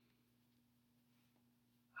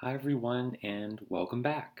Hi, everyone, and welcome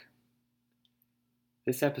back.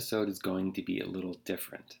 This episode is going to be a little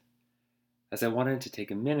different, as I wanted to take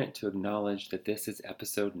a minute to acknowledge that this is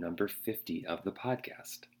episode number 50 of the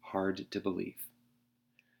podcast, Hard to Believe.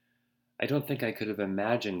 I don't think I could have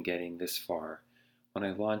imagined getting this far when I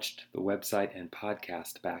launched the website and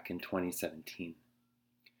podcast back in 2017.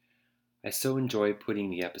 I so enjoy putting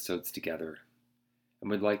the episodes together and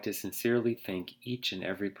would like to sincerely thank each and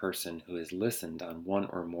every person who has listened on one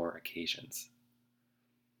or more occasions.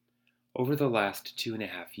 Over the last 2.5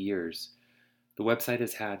 years, the website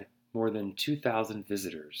has had more than 2,000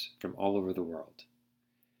 visitors from all over the world.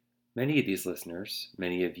 Many of these listeners,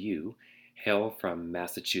 many of you, hail from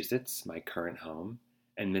Massachusetts, my current home,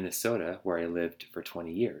 and Minnesota, where I lived for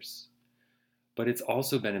 20 years. But it's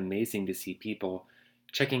also been amazing to see people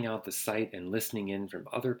checking out the site and listening in from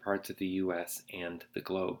other parts of the US and the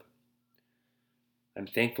globe. I'm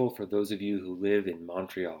thankful for those of you who live in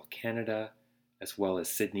Montreal, Canada, as well as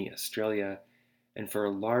Sydney, Australia, and for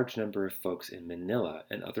a large number of folks in Manila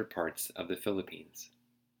and other parts of the Philippines.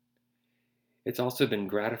 It's also been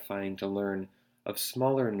gratifying to learn of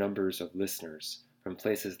smaller numbers of listeners from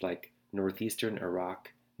places like northeastern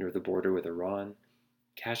Iraq near the border with Iran,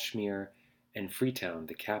 Kashmir, and Freetown,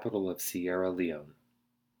 the capital of Sierra Leone.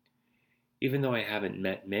 Even though I haven't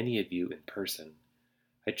met many of you in person,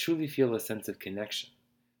 I truly feel a sense of connection,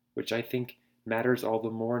 which I think matters all the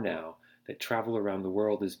more now that travel around the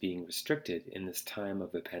world is being restricted in this time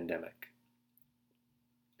of a pandemic.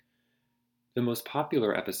 The most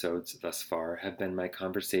popular episodes thus far have been my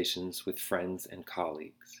conversations with friends and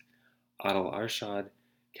colleagues, Adil Arshad,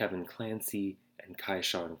 Kevin Clancy, and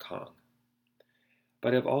Kai-Sean Kong.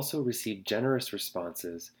 But I've also received generous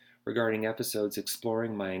responses regarding episodes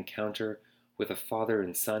exploring my encounter with a father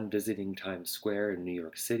and son visiting Times Square in New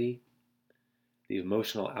York City, the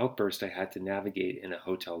emotional outburst I had to navigate in a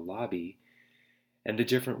hotel lobby, and the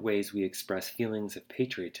different ways we express feelings of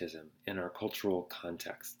patriotism in our cultural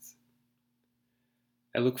contexts.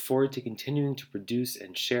 I look forward to continuing to produce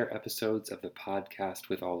and share episodes of the podcast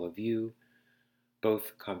with all of you,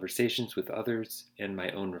 both conversations with others and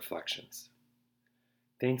my own reflections.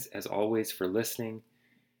 Thanks as always for listening,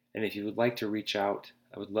 and if you would like to reach out,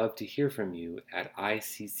 I would love to hear from you at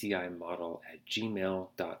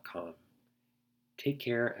iccimodel@gmail.com. Take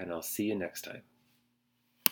care, and I'll see you next time.